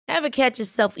Ever catch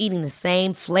yourself eating the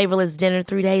same flavorless dinner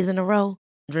 3 days in a row?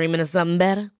 Dreaming of something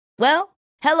better? Well,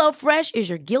 HelloFresh is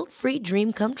your guilt-free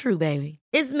dream come true, baby.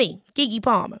 It's me, Keke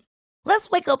Palmer. Let's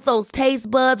wake up those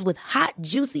taste buds with hot,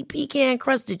 juicy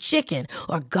pecan-crusted chicken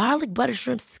or garlic butter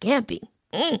shrimp scampi.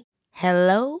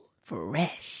 Hello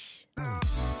Fresh.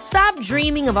 Stop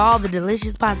dreaming of all the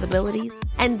delicious possibilities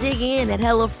and dig in at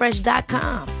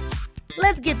HelloFresh.com.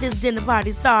 Let's get this dinner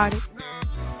party started.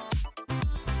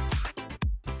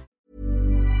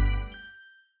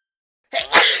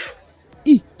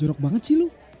 Ih, jorok banget sih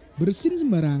lu. Bersin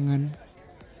sembarangan.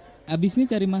 Abisnya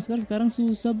cari masker sekarang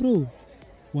susah, bro.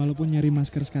 Walaupun nyari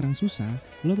masker sekarang susah,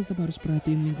 lo tetap harus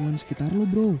perhatiin lingkungan sekitar lo,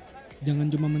 bro.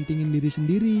 Jangan cuma mentingin diri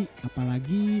sendiri.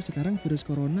 Apalagi sekarang virus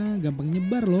corona gampang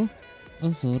nyebar loh.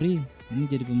 Oh sorry, ini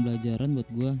jadi pembelajaran buat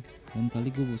gua. Lain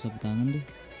kali gua bawa sapu tangan deh.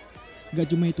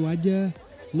 Gak cuma itu aja,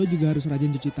 lo juga harus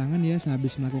rajin cuci tangan ya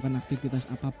sehabis melakukan aktivitas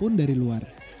apapun dari luar.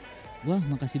 Wah,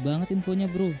 makasih banget infonya,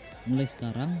 bro. Mulai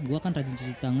sekarang gua akan rajin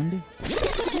cuci tangan deh.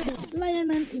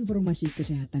 Layanan informasi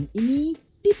kesehatan ini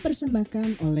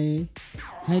dipersembahkan oleh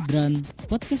Hydran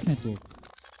Podcast Network.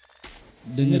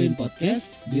 Dengerin podcast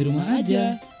di rumah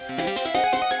aja.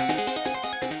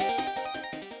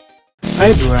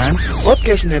 Hydran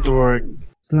Podcast Network.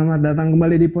 Selamat datang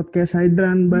kembali di podcast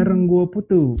Hydran bareng gua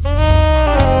Putu.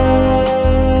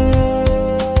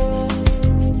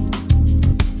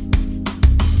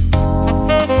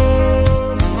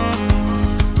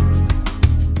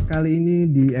 Kali ini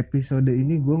di episode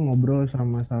ini gue ngobrol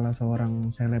sama salah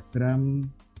seorang selebgram.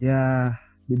 Ya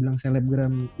dibilang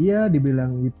selebgram iya,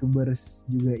 dibilang YouTubers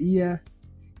juga iya.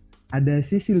 Ada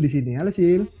Sisil di sini. Halo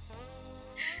Sil.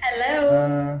 Halo.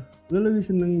 Lo lebih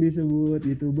seneng disebut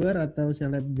YouTuber atau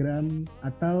selebgram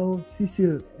atau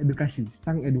Sisil edukasi,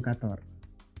 sang edukator?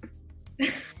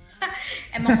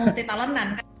 Emang multi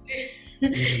talentan kan.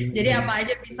 Jadi apa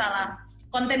aja bisa lah.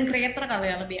 Content creator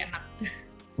kali ya lebih enak.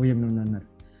 Oh iya benar-benar.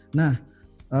 Nah,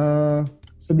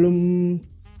 sebelum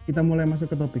kita mulai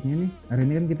masuk ke topiknya nih, hari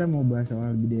ini kan kita mau bahas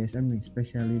soal BDSM nih,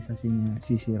 spesialisasinya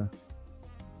Sisil.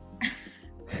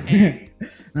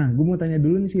 Nah, gue mau tanya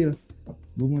dulu nih Sil.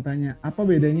 Gue mau tanya, apa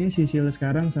bedanya Sisil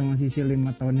sekarang sama Sisil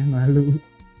 5 tahun yang lalu?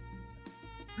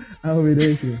 Apa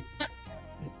bedanya Sil?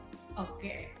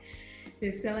 Oke.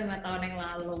 Sisil 5 tahun yang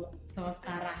lalu sama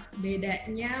sekarang.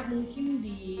 Bedanya mungkin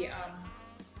di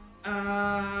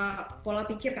pola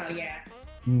pikir kali ya.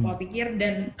 Pola pikir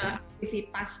dan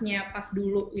aktivitasnya pas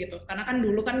dulu gitu. Karena kan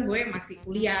dulu kan gue masih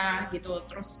kuliah gitu.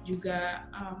 Terus juga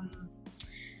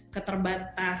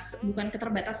bukan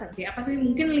keterbatasan sih. Apa sih,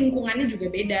 mungkin lingkungannya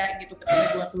juga beda gitu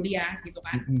ketika gue kuliah gitu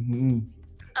kan.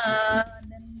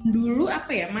 Dan dulu apa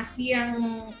ya, masih yang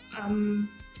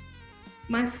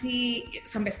masih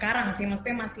sampai sekarang sih,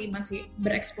 maksudnya masih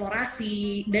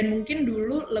bereksplorasi, dan mungkin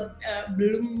dulu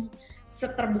belum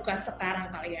seterbuka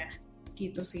sekarang kali ya,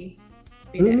 gitu sih.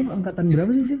 Lu angkatan berapa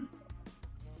sih?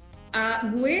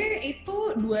 Gue itu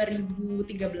 2013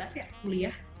 ya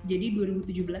kuliah, jadi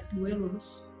 2017 gue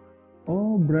lulus.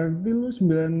 Oh berarti lu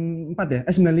 94 ya?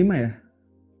 95 ya?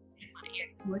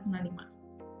 Yes, gue 95.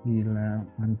 Gila,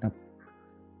 mantap.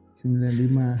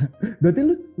 95. Berarti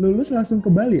lu lulus langsung ke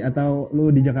Bali atau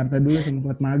lu di Jakarta dulu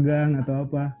sempat magang atau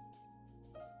apa?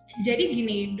 Jadi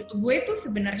gini, gue tuh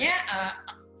sebenarnya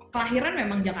kelahiran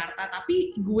memang Jakarta,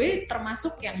 tapi gue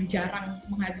termasuk yang jarang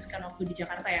menghabiskan waktu di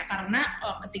Jakarta ya, karena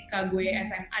ketika gue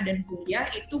SMA dan kuliah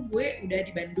itu gue udah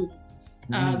di Bandung.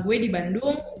 Gue di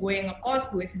Bandung, gue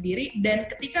ngekos, gue sendiri, dan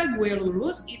ketika gue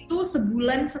lulus itu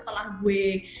sebulan setelah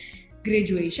gue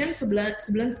graduation, sebulan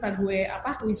setelah gue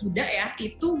wisuda ya,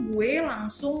 itu gue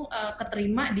langsung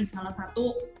keterima di salah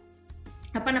satu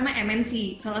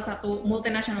MNC, salah satu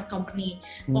multinational company.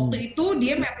 Waktu itu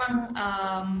dia memang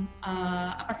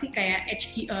kayak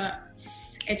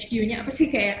HQ-nya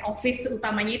kayak office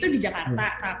utamanya itu di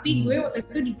Jakarta, tapi gue waktu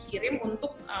itu dikirim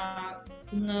untuk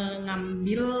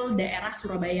ngambil daerah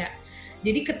Surabaya.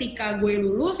 Jadi ketika gue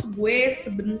lulus, gue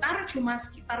sebentar cuma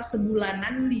sekitar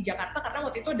sebulanan di Jakarta karena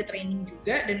waktu itu ada training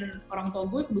juga dan orang tua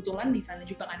gue kebetulan di sana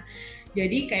juga kan.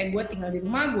 Jadi kayak gue tinggal di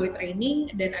rumah, gue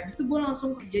training, dan abis itu gue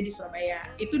langsung kerja di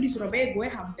Surabaya. Itu di Surabaya gue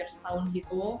hampir setahun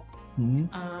gitu.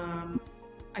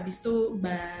 Abis itu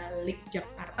balik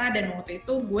Jakarta, dan waktu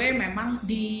itu gue memang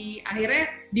akhirnya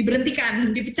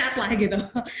diberhentikan, dipecat lah gitu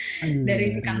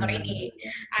dari si kantor ini.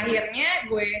 Akhirnya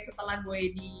setelah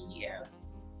gue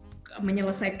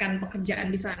menyelesaikan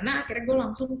pekerjaan di sana, akhirnya gue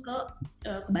langsung ke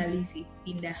Bali sih,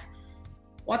 pindah.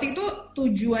 Waktu itu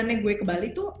tujuannya gue ke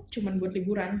Bali tuh cuman buat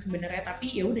liburan sebenarnya, tapi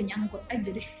ya udah nyangkut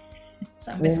aja deh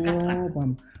sampai sekarang.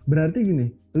 Paham. Berarti gini,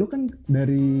 lu kan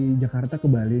dari Jakarta ke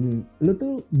Bali nih, lu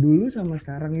tuh dulu sama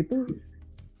sekarang itu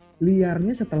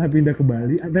liarnya setelah pindah ke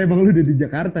Bali atau emang lu udah di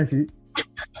Jakarta sih?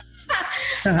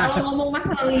 Kalau ngomong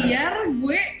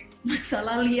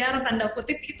masalah liar tanda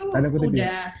kutip itu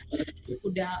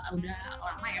udah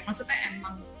lama ya. Maksudnya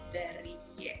emang dari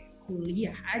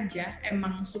kuliah aja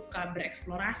emang suka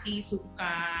bereksplorasi,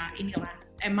 suka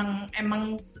emang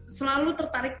selalu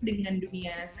tertarik dengan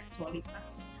dunia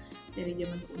seksualitas dari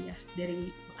zaman kuliah,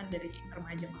 bahkan dari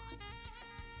remaja malah.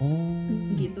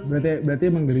 Gitu sih. Berarti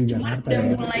emang dari Cuma Jakarta. udah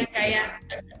ya? mulai kayak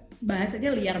bahasanya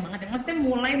liar banget ya. Maksudnya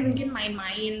mulai mungkin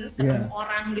main-main, ketemu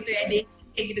orang gitu ya,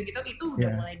 kayak gitu-gitu itu udah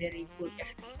mulai dari kuliah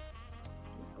sih. Gitu.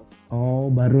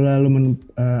 Oh, baru lalu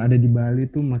ada di Bali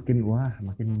tuh makin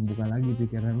membuka lagi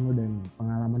pikiran lu dan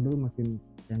pengalaman lu makin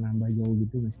yang nambah jauh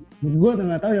gitu nggak sih? Gue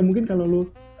nggak tahu ya, mungkin kalau lu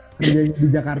kerjanya di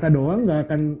Jakarta doang nggak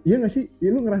akan, iya nggak sih? Iya,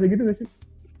 lu ngerasa gitu nggak sih?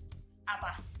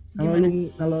 Apa?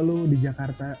 Kalau lu di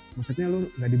Jakarta, maksudnya lu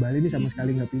nggak di Bali nih sama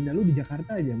sekali nggak pindah, lu di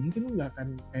Jakarta aja, mungkin lu nggak akan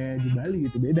kayak di Bali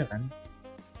gitu, beda kan?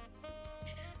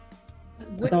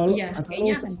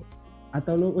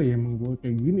 Atau lu, oh ya emang gue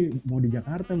kayak gini, mau di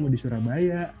Jakarta, mau di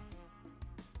Surabaya.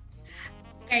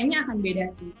 Kayaknya akan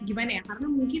beda sih. Gimana ya? Karena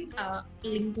mungkin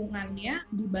lingkungannya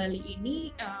di Bali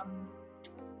ini,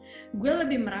 gue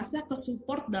lebih merasa ke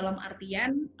support dalam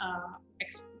artian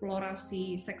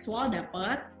eksplorasi seksual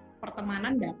dapat,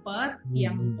 pertemanan dapat,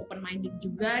 yang open minded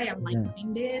juga, yang like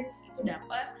minded itu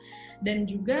dapat, dan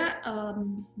juga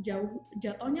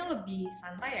jatuhnya lebih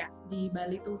santai ya di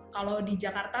Bali tuh. Kalau di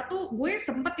Jakarta tuh gue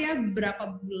sempet ya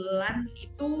berapa bulan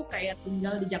itu kayak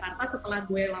tinggal di Jakarta setelah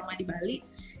gue lama di Bali.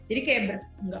 Jadi kayak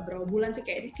nggak berapa bulan sih,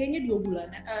 kayaknya 2 bulan,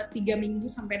 3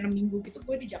 minggu sampai 6 minggu gitu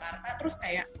gue di Jakarta. Terus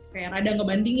kayak rada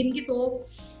ngebandingin gitu.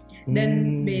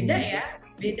 Dan beda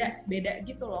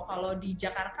gitu loh. Kalau di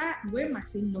Jakarta gue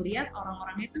masih ngelihat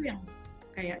orang-orangnya tuh yang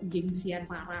kayak gengsian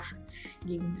parah,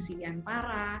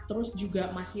 terus juga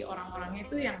masih orang-orangnya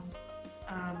tuh yang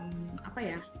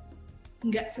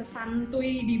nggak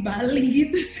sesantuy di Bali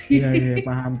gitu sih. Iya,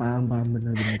 paham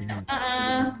benar.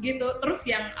 Gitu. Terus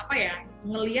yang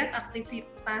ngelihat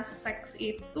aktivitas seks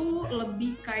itu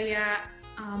lebih kayak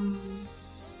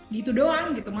gitu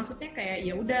doang gitu. Maksudnya kayak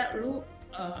ya udah lu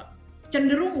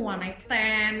cenderung one night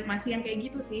stand, masih yang kayak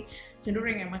gitu sih,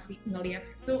 cenderung yang masih ngelihat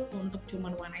seks itu untuk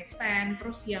cuman one night stand,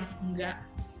 terus yang enggak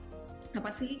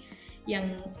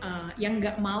yang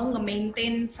nggak mau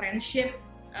nge-maintain friendship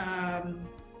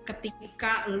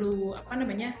ketika lu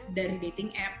dari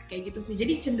dating app kayak gitu sih.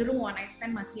 Jadi cenderung one night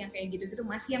stand masih yang kayak gitu,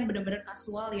 masih yang benar-benar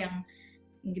kasual yang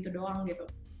gitu doang gitu.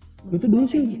 Lu tuh dulu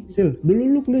sih, Sil, dulu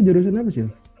lu kuliah jurusan apa sih?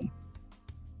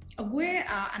 Gue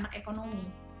anak ekonomi.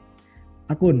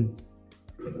 Akun?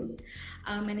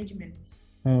 Manajemen.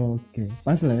 Oh, oke.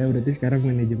 Pas lah ya, berarti sekarang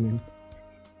manajemen.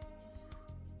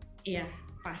 Iya,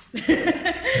 pas.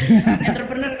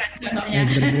 Entrepreneur kan contohnya.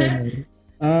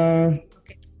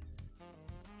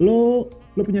 Lo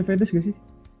punya fetish gak sih?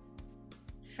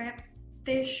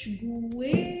 Fetish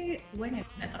gue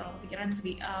nggak terlalu pikiran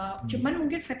sih. Cuman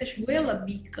mungkin fetish gue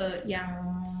lebih ke yang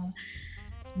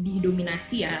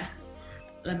didominasi ya.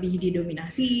 Lebih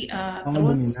didominasi.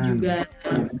 Terus dominan. Juga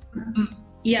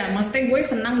iya, maksudnya gue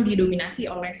senang didominasi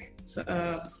oleh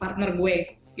partner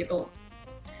gue gitu.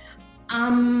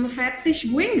 Fetish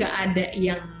gue nggak ada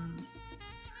yang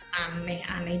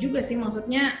aneh-aneh juga sih,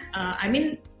 maksudnya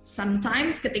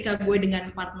sometimes ketika gue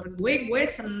dengan partner gue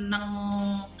seneng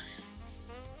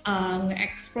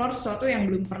nge-explore sesuatu yang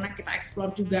belum pernah kita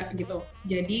explore juga gitu.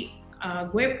 Jadi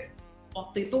gue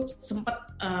waktu itu sempet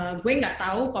gue nggak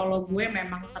tahu kalau gue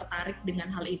memang tertarik dengan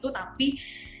hal itu, tapi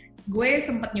gue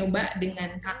sempet nyoba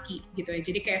dengan kaki gitu ya.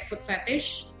 Jadi kayak foot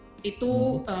fetish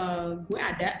itu gue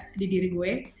ada di diri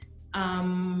gue,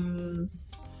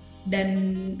 dan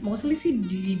mostly sih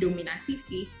didominasi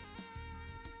sih.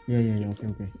 Iya,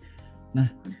 oke. Nah,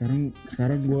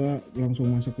 sekarang gue langsung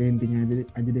masuk ke intinya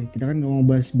aja deh. Kita kan nggak mau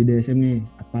bahas BDSM nih,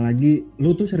 apalagi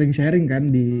lu tuh sering sharing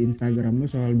kan di Instagram lu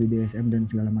soal BDSM dan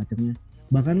segala macamnya.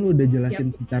 Bahkan lu udah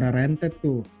jelasin secara rentet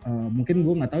tuh. Mungkin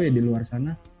gue nggak tahu ya di luar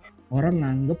sana orang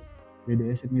nganggep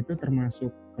BDSM itu termasuk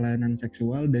kelainan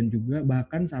seksual dan juga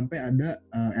bahkan sampai ada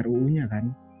RUU-nya kan,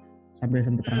 sampai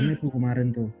sempet rame tuh kemarin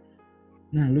tuh.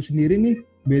 Nah, lu sendiri nih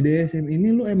BDSM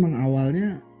ini lu emang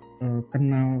awalnya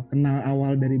kenal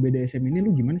awal dari BDSM ini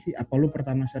lu gimana sih? Apa lu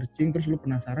pertama searching terus lu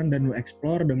penasaran dan lu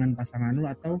explore dengan pasangan lu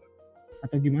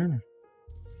atau gimana?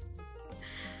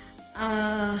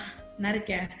 Menarik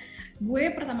ya.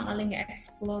 Gue pertama kali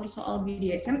nge-explore soal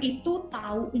BDSM itu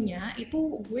taunya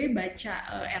itu gue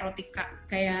baca erotika,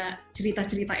 kayak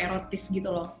cerita-cerita erotis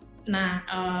gitu loh. Nah,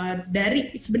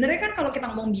 dari sebenarnya kan kalau kita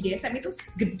ngomong BDSM itu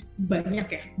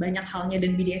banyak halnya,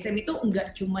 dan BDSM itu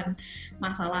enggak cuman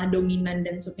masalah dominan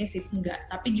dan submisif, enggak,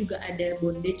 tapi juga ada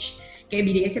bondage.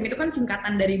 Kayak BDSM itu kan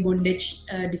singkatan dari bondage,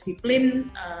 disiplin,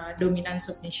 dominan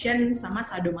submission, sama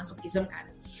sadomasochism kan.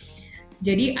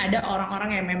 Jadi ada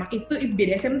orang-orang yang memang itu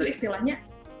BDSM itu istilahnya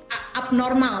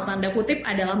abnormal, tanda kutip,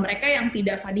 adalah mereka yang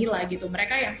tidak vanilla gitu,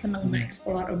 mereka yang senang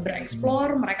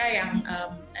bereksplor, mereka yang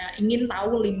ingin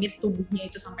tahu limit tubuhnya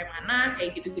itu sampai mana,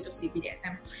 kayak gitu-gitu sih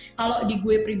BDSM. Kalau di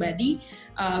gue pribadi,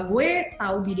 gue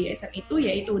tahu BDSM itu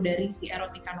yaitu dari si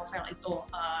erotika novel itu,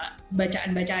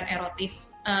 bacaan-bacaan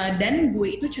erotis, dan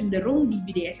gue itu cenderung di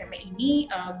BDSM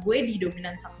ini gue di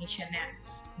dominant submission-nya.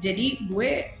 Jadi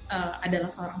gue adalah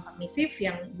seorang submisif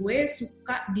yang gue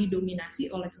suka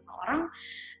didominasi oleh seseorang,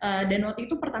 dan waktu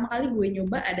itu pertama kali gue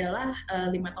nyoba adalah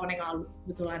 5 tahun yang lalu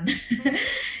kebetulan.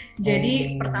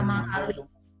 Jadi pertama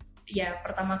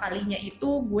kalinya itu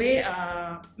gue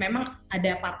memang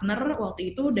ada partner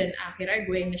waktu itu, dan akhirnya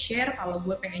gue nge-share kalau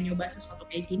gue pengen nyoba sesuatu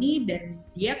kayak gini, dan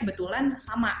dia kebetulan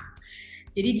sama.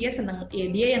 Jadi dia seneng, ya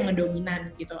dia yang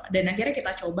ngedominan gitu. Dan akhirnya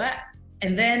kita coba,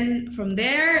 and then from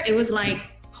there it was like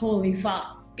holy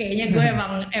fuck, kayaknya gue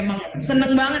emang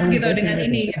seneng banget gitu dengan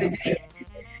ini gitu. Jadi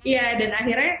iya, dan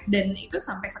akhirnya, dan itu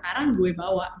sampai sekarang gue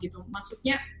bawa gitu.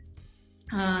 Maksudnya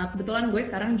kebetulan gue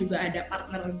sekarang juga ada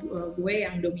partner gue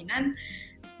yang dominan,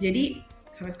 jadi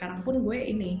sampai sekarang pun gue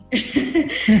ini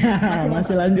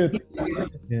masih lanjut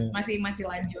gitu. masih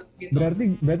lanjut gitu.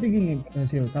 Berarti gini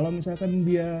Sil, kalau misalkan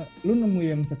lu nemu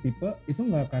yang setipe itu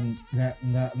nggak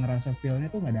ngerasa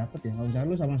feel-nya tuh nggak dapet ya. Kalau misalkan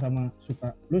lu sama-sama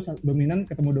suka, lu dominan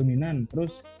ketemu dominan,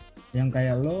 terus yang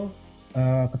kayak lo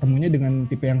ketemunya dengan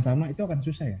tipe yang sama, itu akan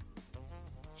susah ya?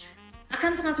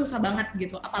 Akan sangat susah banget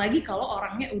gitu, apalagi kalau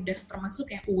orangnya udah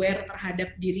termasuk yang aware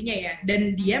terhadap dirinya ya,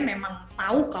 dan dia memang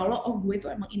tahu kalau gue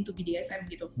tuh emang into BDSM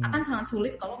gitu. Akan sangat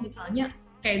sulit kalau misalnya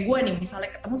kayak gue nih,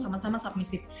 misalnya ketemu sama-sama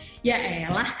submisif, ya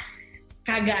elah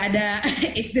kagak ada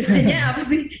istilahnya apa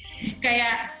sih,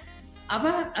 kayak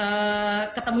apa,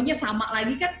 ketemunya sama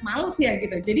lagi kan males ya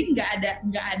gitu. Jadi nggak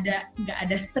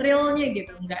ada thrillnya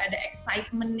gitu, nggak ada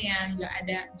excitementnya, nggak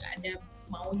ada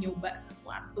mau nyoba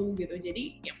sesuatu gitu.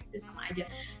 Jadi ya udah sama aja.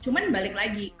 Cuman balik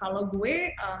lagi, kalau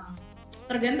gue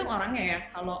tergantung orangnya ya.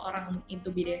 Kalau orang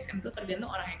into BDSM tuh tergantung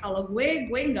orangnya. Kalau gue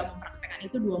nggak mempraktekkan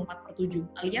itu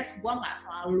 24/7, alias gue nggak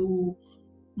selalu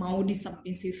mau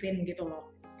disubmisifin gitu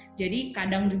loh. Jadi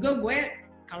kadang juga gue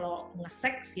kalau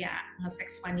nge-sex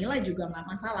vanilla juga nggak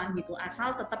masalah gitu,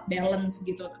 asal tetap balance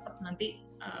gitu, tetap nanti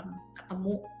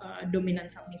ketemu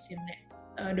dominan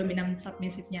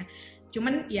submisifnya.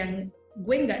 Cuman yang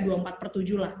gue nggak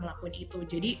 24/7 lah ngelakuin itu,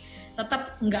 jadi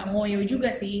tetap nggak ngoyo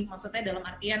juga sih, maksudnya dalam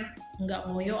artian nggak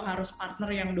ngoyo harus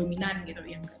partner yang dominan gitu,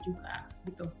 ya nggak juga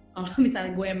gitu. Kalau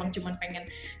misalnya gue emang cuman pengen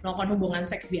melakukan hubungan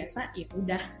seks biasa, ya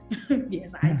udah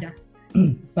biasa aja.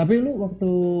 Tapi lu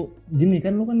waktu gini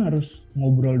kan, lu kan harus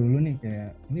ngobrol dulu nih,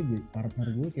 kayak ini partner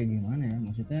gue kayak gimana ya,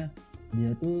 maksudnya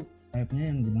dia tuh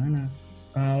type-nya yang gimana.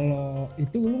 Kalau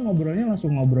itu lu ngobrolnya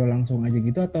langsung aja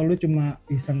gitu, atau lu cuma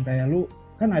iseng kayak lu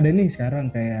kan ada nih sekarang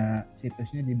kayak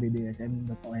situsnya di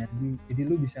bdsm.org, jadi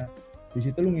lu bisa di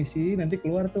situ lu ngisi, nanti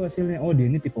keluar tuh hasilnya, oh dia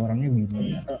ini tipe orangnya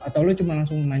gini, atau lu cuma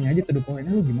langsung nanya aja to the point,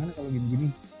 lu gimana kalau gini-gini?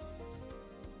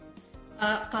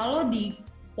 Kalau di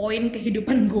poin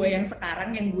kehidupan gue yang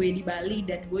sekarang, yang gue di Bali,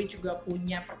 dan gue juga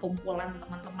punya perkumpulan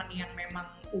teman-teman yang memang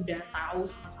udah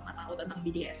sama-sama tahu tentang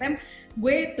BDSM,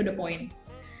 gue to the point.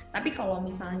 Tapi kalau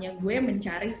misalnya gue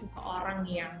mencari seseorang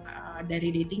yang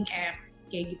dari dating app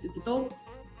kayak gitu-gitu,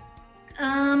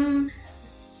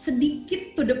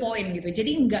 sedikit to the point gitu.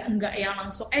 Jadi nggak yang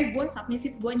langsung gue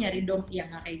submisif gue nyari dom, ya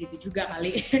nggak kayak gitu juga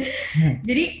kali.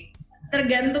 Jadi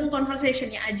tergantung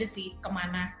conversationnya aja sih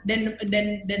kemana. Dan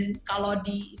kalau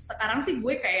di sekarang sih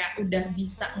gue kayak udah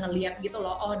bisa ngelihat gitu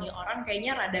loh, oh nih orang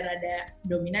kayaknya rada-rada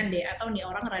dominan deh, atau nih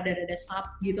orang rada-rada sub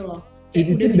gitu loh.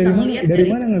 Itu udah bisa ngelihat dari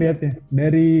mana ngelihatnya?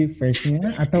 Dari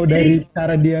face-nya atau dari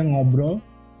cara dia ngobrol?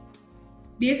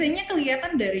 Biasanya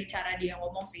kelihatan dari cara dia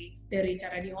ngomong sih, dari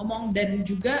cara dia ngomong, dan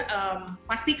juga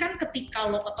pasti kan ketika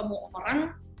lo ketemu orang,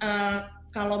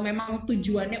 kalau memang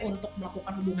tujuannya untuk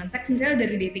melakukan hubungan seks, misalnya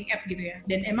dari dating app gitu ya,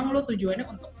 dan emang lo tujuannya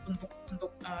untuk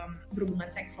berhubungan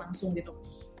seks langsung gitu,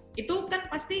 itu kan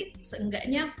pasti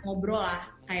seenggaknya ngobrol lah,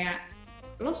 kayak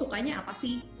lo sukanya apa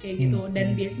sih kayak gitu,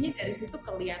 dan biasanya dari situ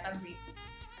kelihatan sih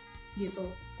gitu.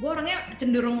 Gue orangnya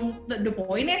cenderung the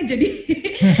point ya, jadi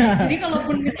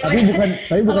kalaupun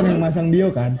tapi bukan yang masang bio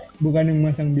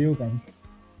kan?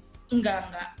 Enggak.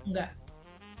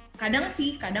 Kadang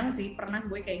sih pernah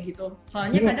gue kayak gitu.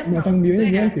 Soalnya kadang masang bionya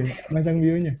gimana sih? Masang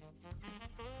bionya?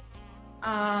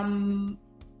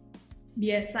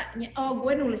 biasanya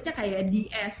gue nulisnya kayak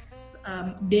DS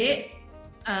D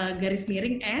garis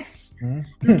miring S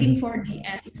looking for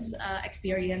DS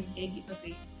experience kayak gitu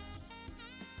sih.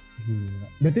 Gila.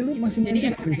 Berarti lu masih Jadi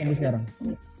main emang sampai kayak sekarang?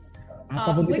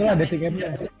 Apapun gue itu lah,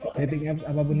 nggak dating apps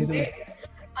apapun itu.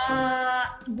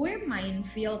 Gue main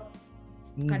Field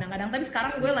kadang-kadang, tapi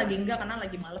sekarang gue lagi enggak karena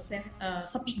lagi males ya,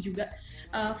 sepi juga.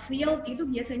 Field itu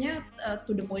biasanya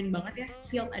to the point banget ya.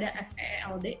 Field ada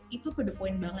FELD itu to the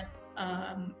point banget.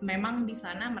 Memang di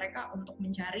sana mereka untuk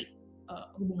mencari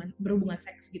berhubungan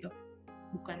seks gitu,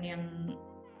 bukan yang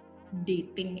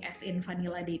dating as in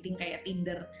vanilla dating kayak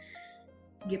Tinder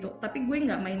gitu. Tapi gue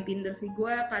nggak main Tinder sih,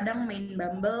 gue kadang main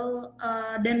Bumble,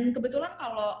 dan kebetulan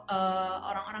kalau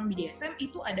orang-orang BDSM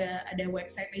itu ada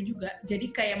website-nya juga, jadi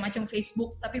kayak macam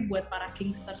Facebook tapi buat para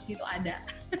kingsters gitu ada.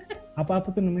 Apa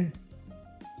tuh namanya?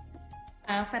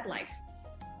 Fat Life,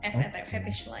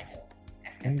 Fetish Life.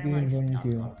 Thank you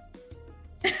informasi.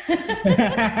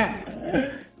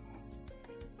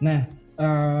 Nah,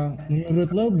 menurut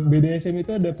lo BDSM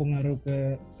itu ada pengaruh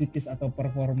ke psikis atau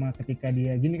performa ketika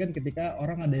dia gini kan, ketika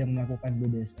orang ada yang melakukan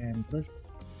BDSM terus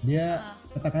dia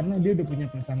katakanlah dia udah punya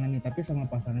pasangan nih, tapi sama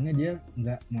pasangannya dia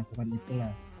nggak melakukan itulah,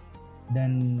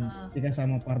 dan ketika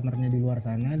sama partnernya di luar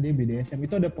sana dia BDSM,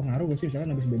 itu ada pengaruh gak sih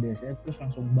misalkan habis BDSM terus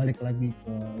langsung balik lagi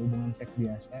ke hubungan seks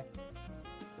biasa?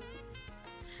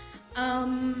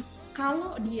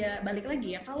 Kalau dia balik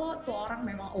lagi ya, kalau tuh orang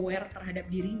memang aware terhadap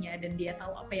dirinya dan dia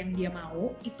tahu apa yang dia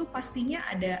mau, itu pastinya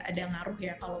ada ngaruh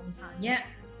ya. Kalau misalnya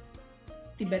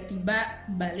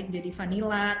tiba-tiba balik jadi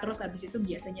vanilla, terus habis itu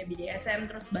biasanya BDSM,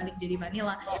 terus balik jadi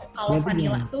vanilla. Kalau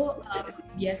vanilla tuh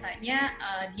biasanya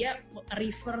dia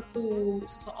refer to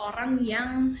seseorang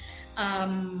yang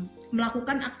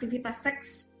melakukan aktivitas seks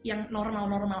yang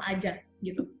normal-normal aja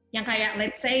gitu. Yang kayak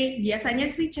let's say biasanya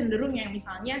sih cenderung yang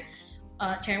misalnya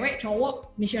cewek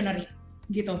cowok missionary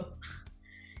gitu.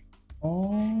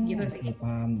 Gitu sih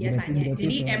biasanya.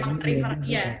 Jadi emang refer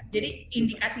ya. Jadi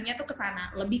indikasinya tuh ke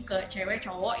sana, lebih ke cewek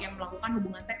cowok yang melakukan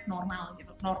hubungan seks normal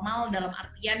gitu. Normal dalam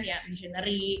artian ya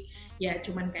missionary, ya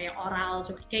cuman kayak oral,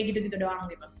 cuma kayak gitu-gitu doang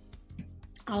gitu.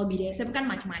 Kalau BDSM kan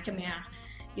macem-macem ya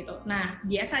gitu. Nah,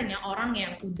 biasanya orang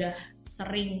yang udah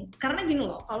sering, karena gini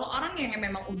loh, kalau orang yang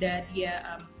memang udah dia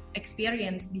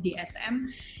experience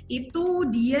BDSM itu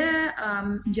dia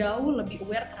jauh lebih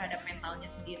aware terhadap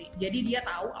mentalnya sendiri. Jadi dia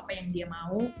tahu apa yang dia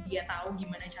mau, dia tahu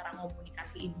gimana cara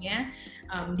komunikasiinnya,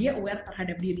 dia aware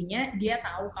terhadap dirinya, dia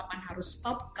tahu kapan harus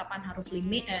stop, kapan harus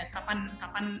limit, kapan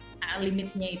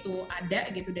limitnya itu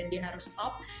ada gitu dan dia harus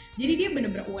stop. Jadi dia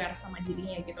benar-benar aware sama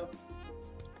dirinya gitu.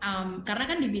 Karena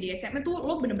kan di BDSM itu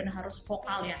lo benar-benar harus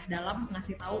vokal ya dalam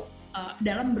ngasih tahu,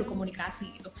 dalam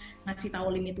berkomunikasi gitu, ngasih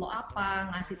tahu limit lo apa,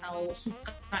 ngasih tahu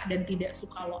suka dan tidak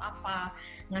suka lo apa,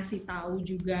 ngasih tahu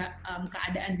juga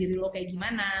keadaan diri lo kayak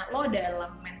gimana, lo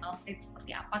dalam mental state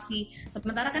seperti apa sih.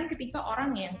 Sementara kan ketika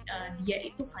orang yang dia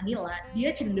itu vanilla, dia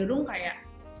cenderung kayak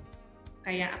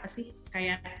apa sih,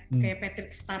 kayak Patrick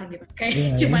Star gitu,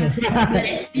 kayak cuman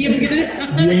diem gitu,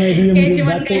 kayak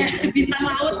cuman kayak bintang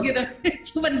laut gitu,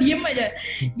 cuman diem aja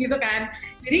gitu kan.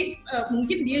 Jadi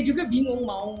mungkin dia juga bingung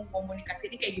mau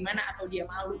komunikasi ini kayak gimana, atau dia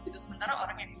malu gitu. Sementara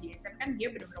orang yang di BDSM kan dia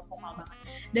benar-benar vokal banget.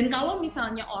 Dan kalau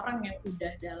misalnya orang yang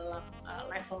udah dalam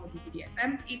level di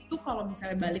BDSM itu kalau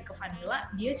misalnya balik ke vanilla,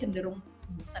 dia cenderung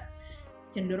bosan,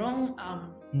 cenderung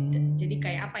jadi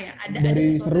kayak apa ya, ada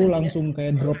seru langsung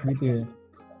kayak drop gitu ya.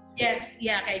 Yes,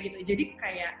 ya kayak gitu. Jadi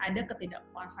kayak ada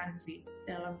ketidakpuasan sih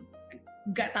dalam,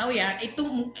 nggak tahu ya, itu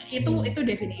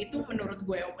definisi itu menurut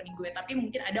gue, opini gue. Tapi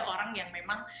mungkin ada orang yang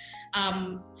memang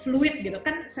fluid gitu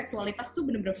kan, seksualitas tuh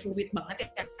bener-bener fluid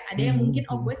banget ya. Ada yang mungkin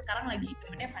gue sekarang lagi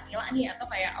temennya vanilla nih, atau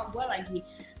kayak gue lagi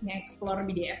nge-explore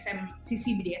BDSM,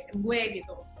 sisi BDSM gue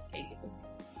gitu, kayak gitu sih.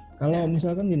 Kalau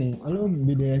misalkan gini, lo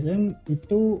BDSM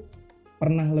itu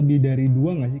pernah lebih dari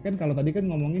 2 nggak sih? Kan kalau tadi kan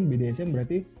ngomongin BDSM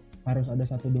berarti harus ada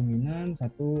satu dominan,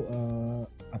 satu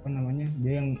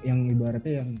dia yang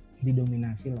ibaratnya yang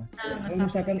didominasi lah. Kalau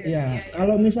misalkan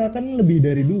kalau misalkan lebih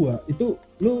dari 2, itu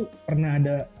lu pernah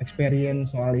ada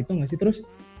experience soal itu nggak sih? Terus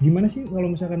gimana sih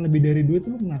kalau misalkan lebih dari 2 itu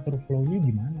lu mengatur flow-nya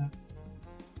gimana?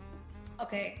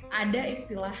 Oke, ada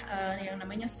istilah yang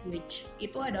namanya switch.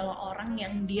 Itu adalah orang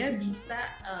yang dia bisa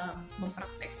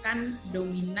mempraktekkan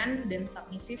dominan dan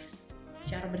submisif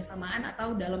secara bersamaan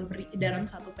atau dalam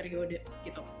satu periode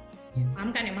gitu.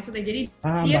 Paham kan ya maksudnya? Jadi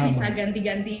dia bisa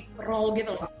ganti-ganti role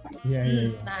gitu loh.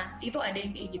 Yeah. Nah, itu ada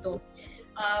yang kayak gitu.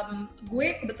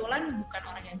 Gue kebetulan bukan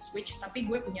orang yang switch, tapi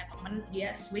gue punya temen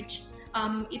dia switch.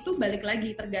 Itu balik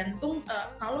lagi tergantung,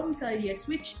 kalau misalnya dia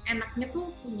switch, enaknya tuh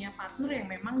punya partner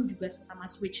yang memang juga sesama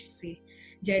switch sih.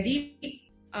 Jadi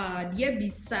dia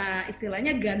bisa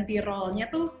istilahnya ganti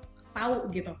role-nya tuh tahu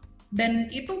gitu.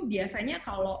 Dan itu biasanya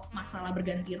kalau masalah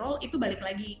berganti role itu balik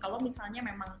lagi kalau misalnya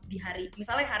memang di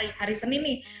misalnya hari Senin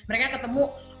nih mereka ketemu,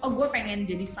 oh gue pengen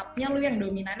jadi subnya lu yang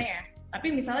dominannya ya,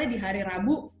 tapi misalnya di hari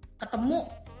Rabu ketemu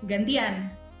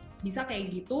gantian, bisa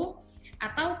kayak gitu.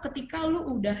 Atau ketika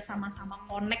lu udah sama-sama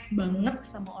connect banget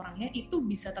sama orangnya, itu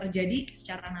bisa terjadi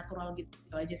secara natural gitu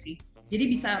aja sih. Jadi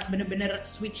bisa bener-bener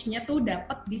switch-nya tuh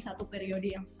dapat di satu periode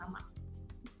yang sama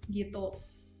gitu.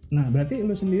 Nah, berarti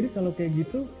lu sendiri kalau kayak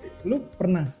gitu, lu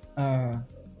pernah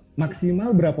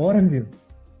maksimal berapa orang sih?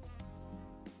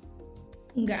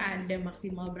 Nggak ada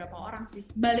maksimal berapa orang sih.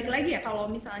 Balik lagi ya, kalau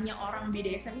misalnya orang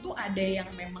BDSM tuh ada yang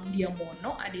memang dia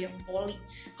mono, ada yang poly.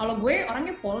 Kalau gue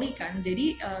orangnya poly kan,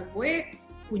 jadi gue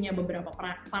punya beberapa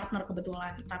partner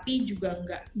kebetulan, tapi juga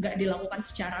nggak dilakukan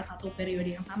secara satu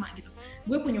periode yang sama gitu.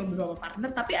 Gue punya beberapa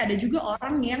partner, tapi ada juga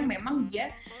orang yang memang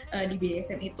dia di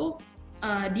BDSM itu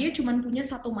dia cuma punya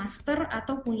satu master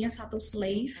atau punya satu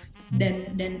slave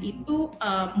dan itu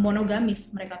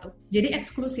monogamis mereka tuh. Jadi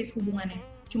eksklusif hubungannya.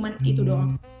 Cuman itu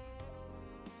doang.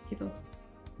 Gitu.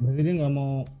 Berarti dia nggak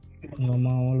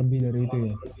mau lebih dari itu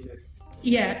ya?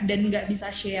 Iya, dan nggak bisa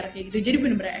share kayak gitu. Jadi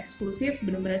benar-benar eksklusif,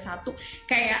 benar-benar satu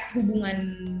kayak hubungan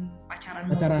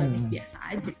pacaran monogamis biasa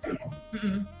aja.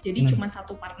 Jadi cuma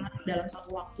satu partner dalam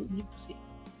satu waktu gitu sih.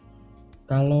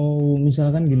 Kalau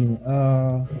misalkan gini,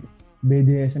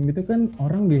 BDSM itu kan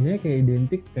orang biasanya kayak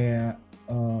identik kayak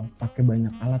pakai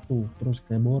banyak alat tuh, terus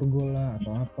kayak borgol lah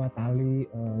atau apa, tali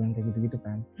yang kayak gitu-gitu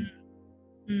kan.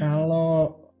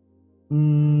 Kalau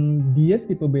dia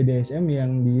tipe BDSM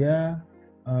yang dia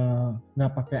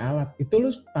nggak pakai alat, itu lu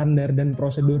standar dan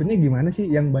prosedurnya gimana sih?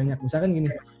 Yang banyak misalkan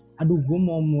gini, aduh gue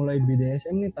mau mulai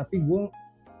BDSM nih tapi gue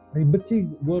ribet sih,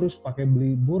 gue harus pakai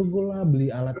beli borgol lah,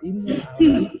 beli alat ini,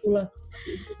 alat itulah.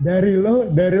 Dari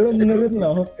lo menurut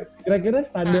lo, kira-kira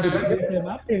standar BDSM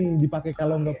apa yang dipakai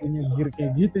kalau nggak punya gear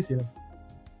kayak gitu sih?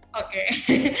 Oke.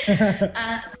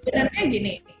 Sebenarnya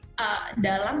gini,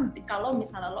 kalau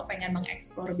misalnya lo pengen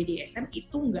mengeksplor BDSM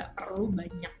itu nggak perlu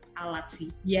banyak alat sih.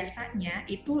 Biasanya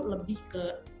itu lebih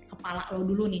ke kepala lo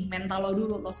dulu nih, mental lo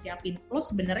dulu, lo siapin. Lo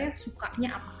sebenarnya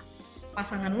sukanya apa?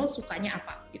 Pasangan lo sukanya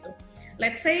apa gitu.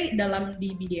 Let's say di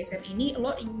BDSM ini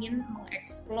lo ingin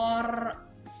mengeksplor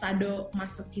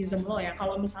sadomasochism lo ya.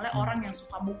 Kalau misalnya orang yang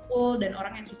suka mukul dan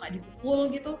orang yang suka dipukul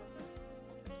gitu,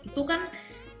 itu kan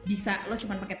bisa lo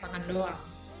cuma pakai tangan doang,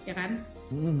 ya kan?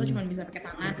 Lo cuma bisa pakai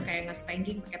tangan, kayak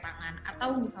nge-spanking pakai tangan.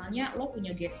 Atau misalnya lo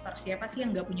punya gesper, siapa sih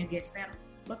yang nggak punya gesper?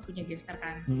 Lo punya gesper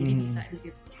kan, jadi bisa di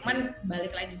situ. Cuman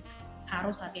balik lagi,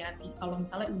 harus hati-hati kalau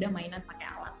misalnya udah mainan pakai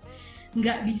alat.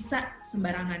 Nggak bisa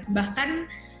sembarangan. Bahkan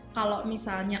kalau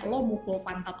misalnya lo mukul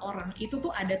pantat orang, itu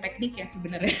tuh ada teknik ya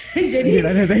sebenarnya. Jadi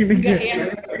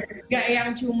nggak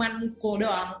yang cuman mukul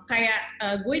doang. Kayak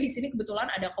gue di sini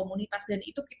kebetulan ada komunitas dan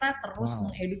itu kita terus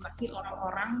mengedukasi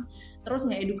orang-orang,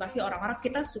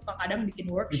 kita suka kadang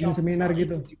bikin workshop. Bikin seminar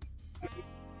gitu.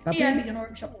 Tapi iya, bikin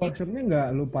workshop. Workshopnya nggak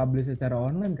lo publish secara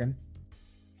online kan?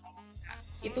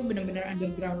 Itu benar-benar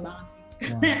underground banget sih.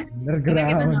 Underground. Karena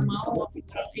kita nggak mau.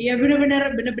 Iya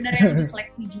benar-benar yang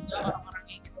diseleksi juga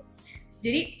orang-orangnya gitu.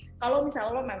 Jadi kalau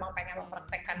misalnya lo memang pengen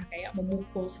mempraktekkan kayak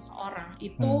memukul seseorang,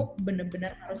 itu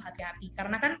benar-benar harus hati-hati.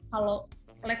 Karena kan kalau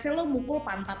let's say lo mukul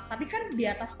pantat, tapi kan di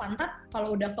atas pantat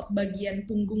kalau udah ke bagian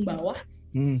punggung bawah,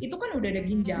 itu kan udah ada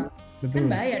ginjal. Betul.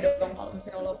 Kan bahaya dong kalau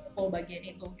misalnya lo mukul bagian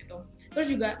itu gitu. Terus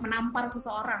juga menampar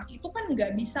seseorang, itu kan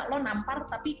nggak bisa lo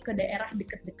nampar tapi ke daerah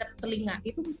deket-deket telinga.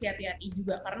 Itu mesti hati-hati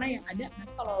juga, karena yang ada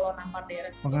nanti kalau lo nampar daerah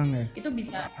situ, itu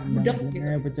bisa budek gitu.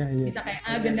 Pecah, iya. Bisa kayak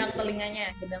gendang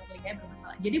telinganya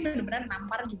bermasalah. Jadi benar-benar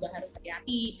nampar juga harus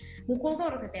hati-hati, mukul tuh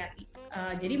harus hati-hati.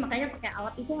 Jadi makanya pakai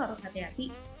alat itu harus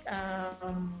hati-hati.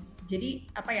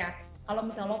 Jadi apa ya? Kalau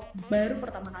misalnya lo baru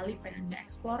pertama kali pengen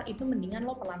nge-explore, itu mendingan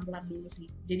lo pelan-pelan dulu sih.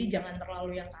 Jadi jangan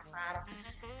terlalu yang kasar.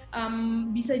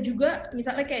 Bisa juga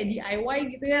misalnya kayak DIY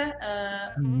gitu ya.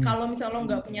 Kalau misalnya lo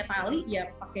nggak punya tali, ya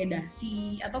pakai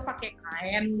dasi atau pakai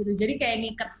kain gitu. Jadi kayak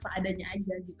ngikat seadanya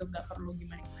aja gitu, nggak perlu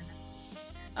gimana-gimana.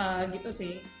 Gitu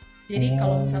sih. Jadi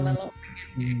kalau misalnya lo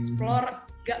pengen explore,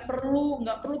 nggak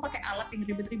perlu pakai alat yang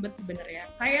ribet-ribet sebenarnya.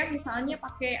 Kayak misalnya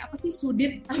pakai apa sih,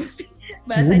 sudit, apa sih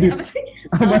bahasanya, apa sih,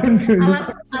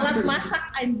 alat masak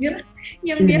anjir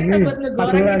yang biasa buat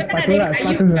ngegoreng itu kan ada yang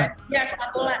kayu kan, ya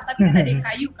spatula, tapi kan ada yang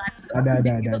kayu kan,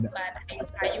 sudit gitu kan, ada yang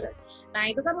kayu. Nah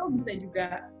itu kan lo bisa juga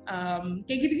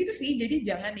kayak gitu-gitu sih. Jadi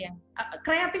jangan yang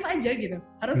kreatif aja gitu,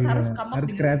 harus come up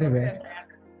dengan kreatif sesuatu ya. yang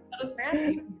kreatif, harus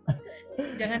kreatif,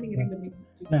 jangan yang ribet-ribet.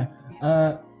 Nah,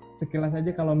 sekilas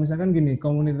aja kalau misalkan gini,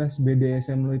 komunitas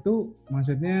BDSM lo itu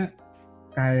maksudnya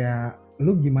kayak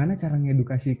lu gimana cara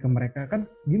ngedukasi ke mereka? Kan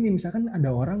gini, misalkan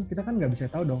ada orang, kita kan nggak bisa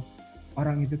tahu dong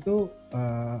orang itu tuh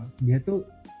dia tuh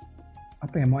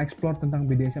apa ya, mau explore tentang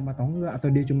BDSM atau enggak, atau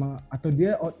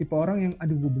dia tipe orang yang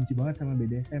aduh gue benci banget sama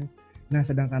BDSM. Nah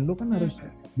sedangkan lu kan harus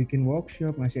bikin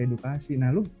workshop, ngasih edukasi.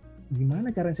 Nah lu gimana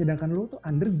cara, sedangkan lu tuh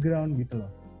underground gitu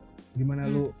loh, gimana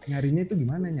lu nyarinya itu,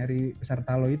 gimana nyari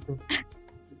peserta lo itu?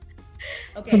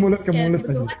 Oke. Mulut ke mulut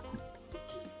pasti.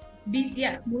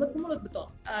 Ya, mulut ke mulut,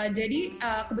 betul. Jadi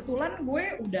kebetulan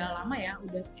gue udah lama ya,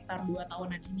 udah sekitar 2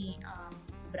 tahunan ini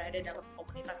berada dalam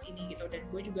komunitas ini gitu, dan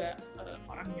gue juga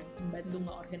orang yang membantu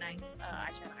nge-organize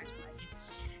acara-acaranya.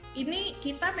 Ini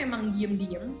kita memang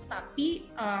diem-diem,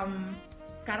 tapi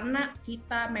karena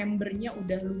kita membernya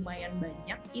udah lumayan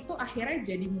banyak, itu akhirnya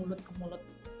jadi mulut ke mulut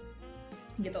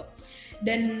gitu.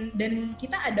 Dan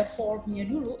kita ada formnya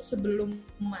dulu sebelum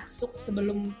masuk,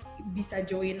 sebelum bisa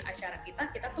join acara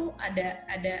kita tuh ada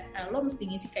lo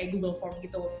mesti ngisi kayak Google Form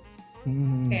gitu.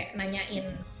 Kayak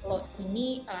nanyain lo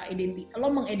ini lo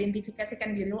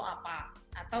mengidentifikasikan diri lo apa,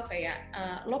 atau kayak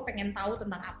lo pengen tahu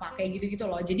tentang apa, kayak gitu-gitu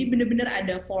loh. Jadi bener-bener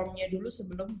ada formnya dulu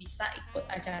sebelum bisa ikut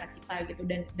acara kita gitu,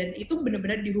 dan itu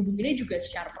bener-bener dihubunginnya juga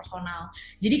secara personal.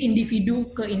 Jadi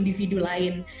individu ke individu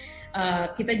lain.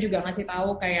 Kita juga ngasih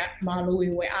tahu kayak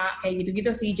melalui WA kayak gitu-gitu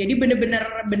sih. Jadi bener-bener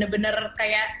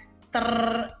kayak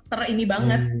ini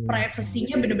banget,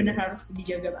 privasinya bener-bener harus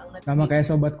dijaga banget. Sama kayak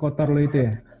sobat kotor lo itu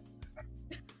ya.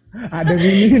 Ada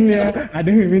miminnya,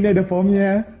 ada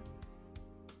formnya.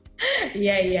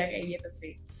 Iya kayak gitu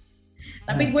sih.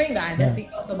 Tapi gue nggak ada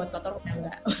sih kalau sobat kotor,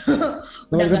 udah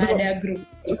nggak ada grup.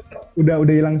 Udah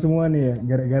hilang semua nih ya,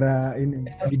 gara-gara ini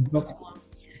di blok.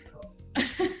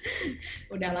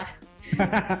 Udahlah.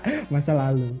 Masa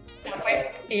lalu.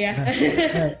 Capek, iya.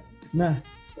 Nah,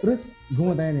 terus gue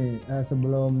mau tanya nih,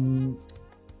 sebelum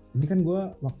ini kan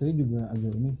gue waktunya juga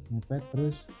agak ini mepet,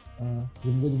 terus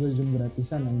gue juga Zoom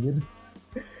gratisan anjir.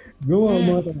 Gue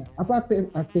mau tanya, apa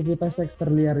aktivitas seks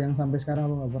terliar yang sampai sekarang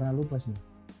lo gak pernah lupa sih?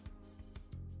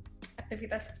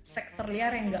 Aktivitas seks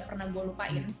terliar yang gak pernah gue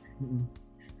lupain?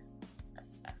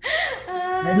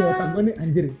 Nah di otak gue nih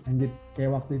anjir,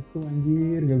 kayak waktu itu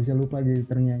anjir gak bisa lupa gitu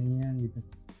terngiang-ngiang gitu.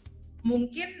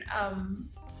 Mungkin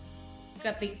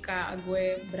ketika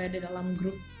gue berada dalam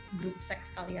grup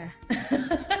seks kali ya.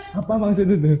 Apa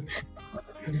maksudnya tuh?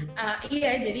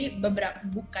 Iya, jadi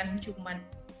bukan cuman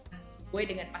gue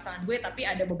dengan pasangan gue, tapi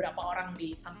ada beberapa orang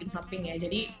di samping-samping ya.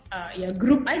 Jadi ya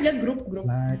grup like grup gitu.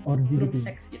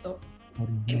 Seks gitu.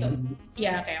 Orgy. Itu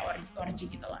ya kayak orgy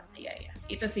gitu lah. Iya.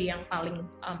 Itu sih yang paling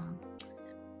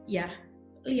ya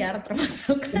liar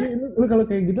termasuk. Jadi lu kalau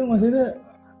kayak gitu maksudnya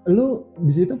lu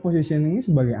di situ positioningnya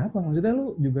sebagai apa? Maksudnya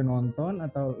lu juga nonton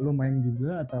atau lu main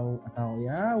juga atau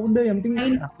ya udah yang penting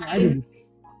main aja gitu.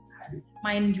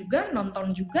 Main juga,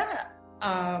 nonton juga,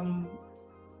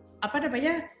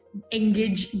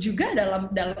 engage juga dalam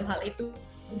hal itu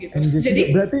gitu. Engage. Jadi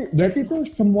berarti itu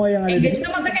semua yang ada engage itu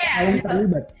maksudnya kayak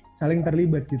saling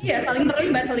terlibat gitu. Iya,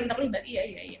 saling terlibat.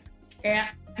 Iya.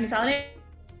 Kayak misalnya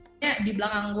di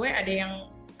belakang gue ada yang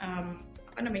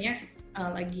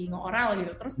lagi ngoral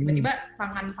gitu, terus tiba-tiba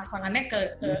tangan pasangannya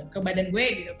ke badan gue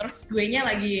gitu, terus gue nya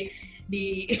lagi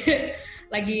di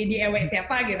ewe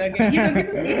siapa gitu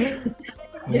sih.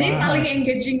 Jadi saling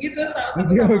engaging gitu sama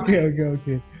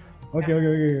Oke.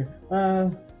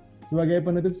 Sebagai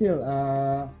penutup Sil,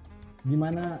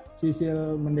 gimana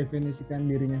Sisil mendefinisikan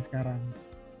dirinya sekarang?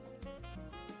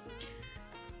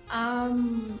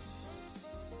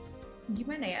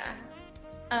 Gimana ya?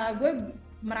 Gue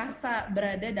merasa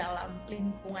berada dalam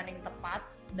lingkungan yang tepat,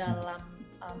 dalam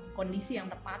kondisi yang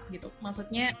tepat gitu.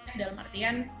 Maksudnya dalam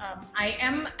artian I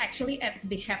am actually at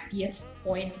the happiest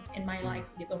point in my life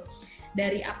gitu.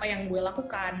 Dari apa yang gue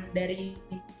lakukan, dari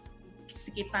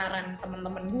sekitaran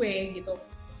teman-teman gue gitu.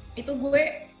 Itu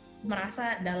gue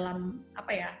merasa dalam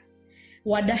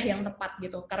wadah yang tepat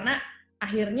gitu. Karena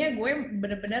akhirnya gue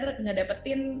bener-bener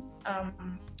ngedapetin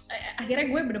akhirnya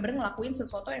gue bener-bener ngelakuin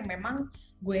sesuatu yang memang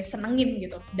gue senengin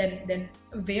gitu, dan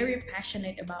very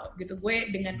passionate about gitu. Gue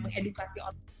dengan mengedukasi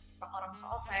orang-orang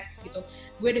soal seks gitu,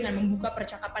 gue dengan membuka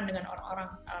percakapan dengan orang-orang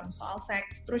soal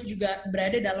seks, terus juga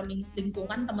berada dalam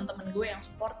lingkungan teman-teman gue yang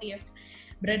suportif,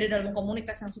 berada dalam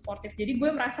komunitas yang suportif. Jadi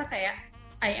gue merasa kayak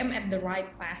I am at the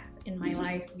right path in my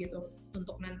life gitu.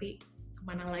 Untuk nanti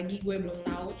kemana lagi gue belum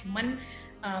tahu, cuman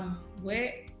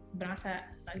gue merasa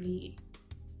lagi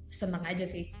senang aja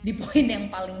sih, di poin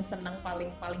yang paling senang, paling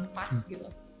pas gitu.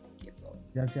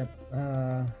 Siap.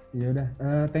 Ya udah,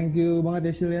 thank you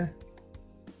banget ya Sil ya.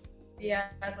 Iya,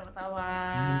 sama-sama.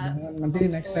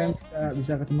 Nanti next time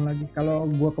bisa ketemu lagi.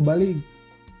 Kalau gua ke Bali,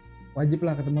 wajib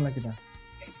lah ketemu lah kita.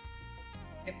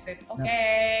 Sip. Oke.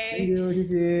 Thank you,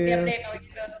 Sisil. Siap deh kalau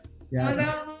gitu. Ya.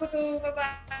 Sama-sama tuh.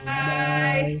 Bye-bye.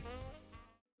 Bye.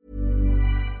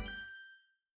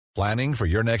 Planning for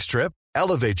your next trip?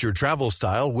 Elevate your travel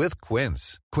style with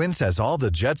Quince. Quince has all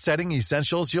the jet-setting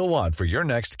essentials you'll want for your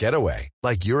next getaway,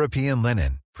 like European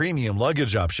linen, premium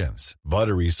luggage options,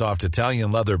 buttery soft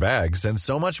Italian leather bags, and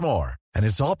so much more. And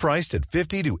it's all priced at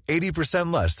 50 to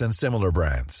 80% less than similar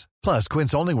brands. Plus,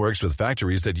 Quince only works with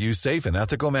factories that use safe and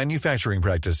ethical manufacturing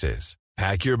practices.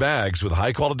 Pack your bags with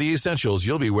high-quality essentials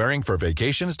you'll be wearing for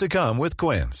vacations to come with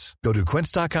Quince. Go to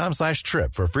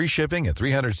quince.com/trip for free shipping and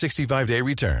 365-day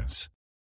returns.